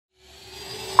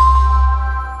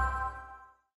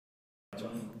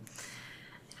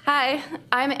Hi,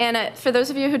 I'm Anna. For those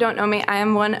of you who don't know me, I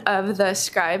am one of the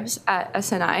scribes at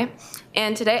SNI,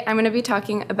 and today I'm going to be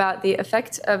talking about the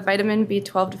effects of vitamin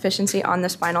B12 deficiency on the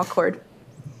spinal cord.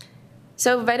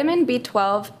 So vitamin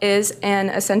B12 is an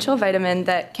essential vitamin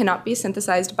that cannot be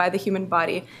synthesized by the human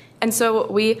body, and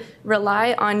so we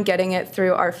rely on getting it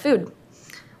through our food.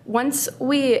 Once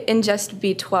we ingest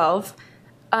B12,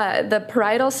 the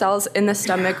parietal cells in the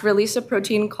stomach release a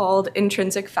protein called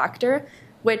intrinsic factor,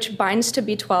 which binds to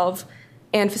B12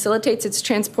 and facilitates its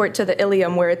transport to the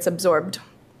ileum where it's absorbed.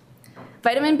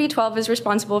 Vitamin B12 is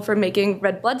responsible for making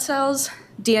red blood cells,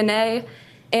 DNA,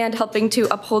 and helping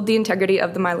to uphold the integrity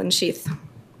of the myelin sheath.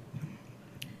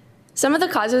 Some of the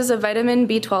causes of vitamin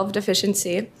B12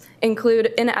 deficiency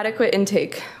include inadequate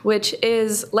intake, which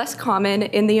is less common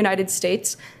in the United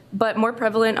States, but more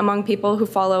prevalent among people who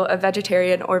follow a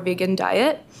vegetarian or vegan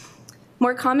diet.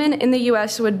 More common in the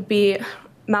US would be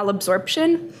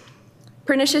malabsorption.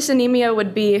 Pernicious anemia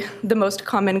would be the most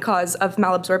common cause of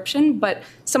malabsorption, but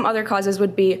some other causes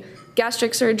would be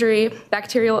gastric surgery,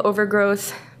 bacterial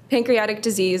overgrowth, pancreatic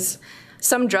disease,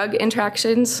 some drug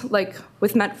interactions like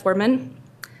with metformin,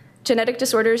 genetic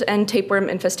disorders, and tapeworm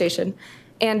infestation.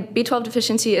 And B12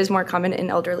 deficiency is more common in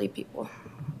elderly people.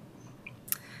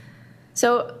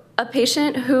 So a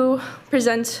patient who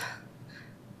presents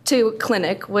to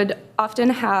clinic would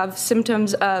often have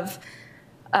symptoms of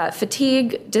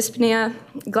fatigue, dyspnea,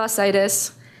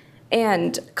 glossitis,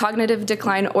 and cognitive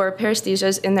decline or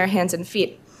paresthesias in their hands and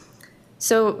feet.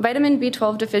 So vitamin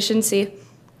B12 deficiency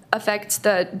affects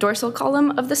the dorsal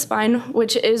column of the spine,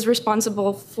 which is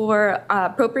responsible for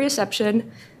proprioception,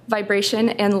 vibration,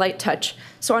 and light touch.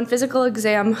 So on physical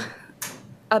exam,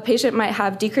 a patient might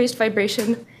have decreased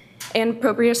vibration and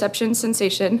proprioception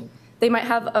sensation. They might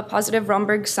have a positive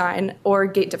Romberg sign or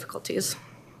gait difficulties.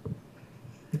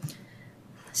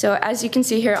 So as you can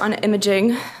see here on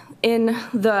imaging, in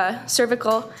the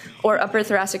cervical or upper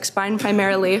thoracic spine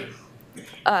primarily,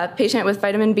 a patient with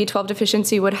vitamin B12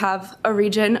 deficiency would have a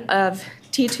region of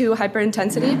T2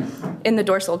 hyperintensity in the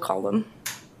dorsal column.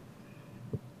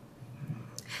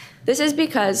 This is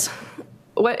because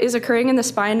what is occurring in the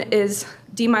spine is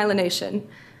demyelination.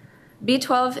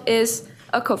 B12 is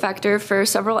a cofactor for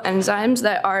several enzymes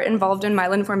that are involved in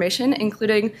myelin formation,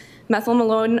 including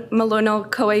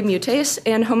methylmalonyl-CoA mutase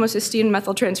and homocysteine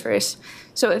methyltransferase.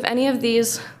 So if any of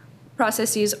these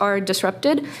processes are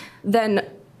disrupted, then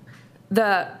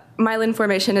the myelin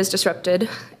formation is disrupted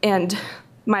and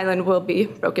myelin will be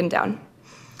broken down.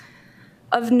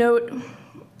 Of note,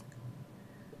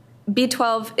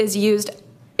 B12 is used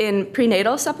in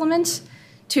prenatal supplements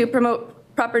to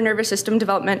promote proper nervous system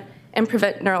development and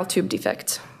prevent neural tube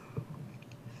defects.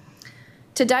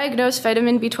 To diagnose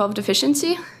vitamin B12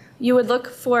 deficiency, you would look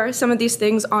for some of these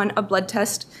things on a blood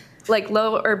test, like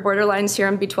low or borderline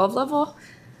serum B12 level,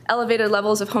 elevated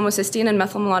levels of homocysteine and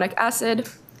methylmalonic acid,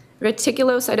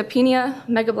 reticulocytopenia,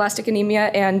 megablastic anemia,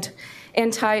 and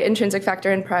anti-intrinsic factor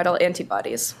and parietal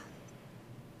antibodies.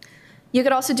 You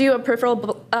could also do a peripheral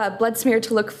blood smear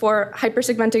to look for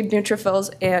hypersegmented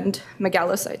neutrophils and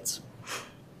megalocytes.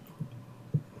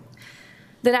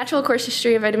 The natural course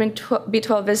history of vitamin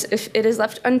B12 is if it is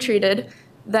left untreated,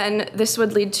 then this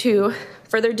would lead to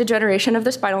further degeneration of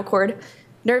the spinal cord,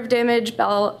 nerve damage,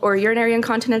 bowel or urinary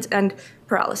incontinence, and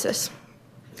paralysis.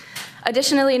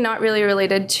 Additionally, not really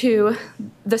related to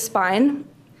the spine,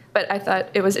 but I thought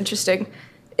it was interesting,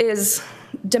 is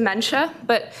dementia,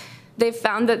 but they've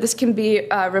found that this can be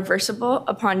reversible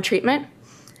upon treatment,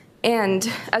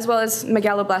 and as well as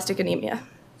megaloblastic anemia.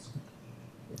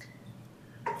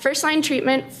 First-line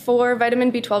treatment for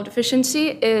vitamin B12 deficiency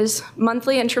is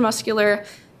monthly intramuscular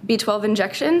B12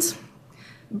 injections,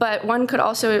 but one could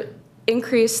also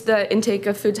increase the intake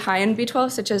of foods high in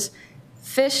B12, such as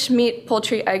fish, meat,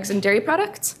 poultry, eggs, and dairy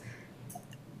products,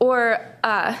 or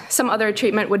some other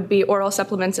treatment would be oral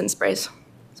supplements and sprays.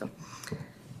 So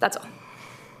that's all.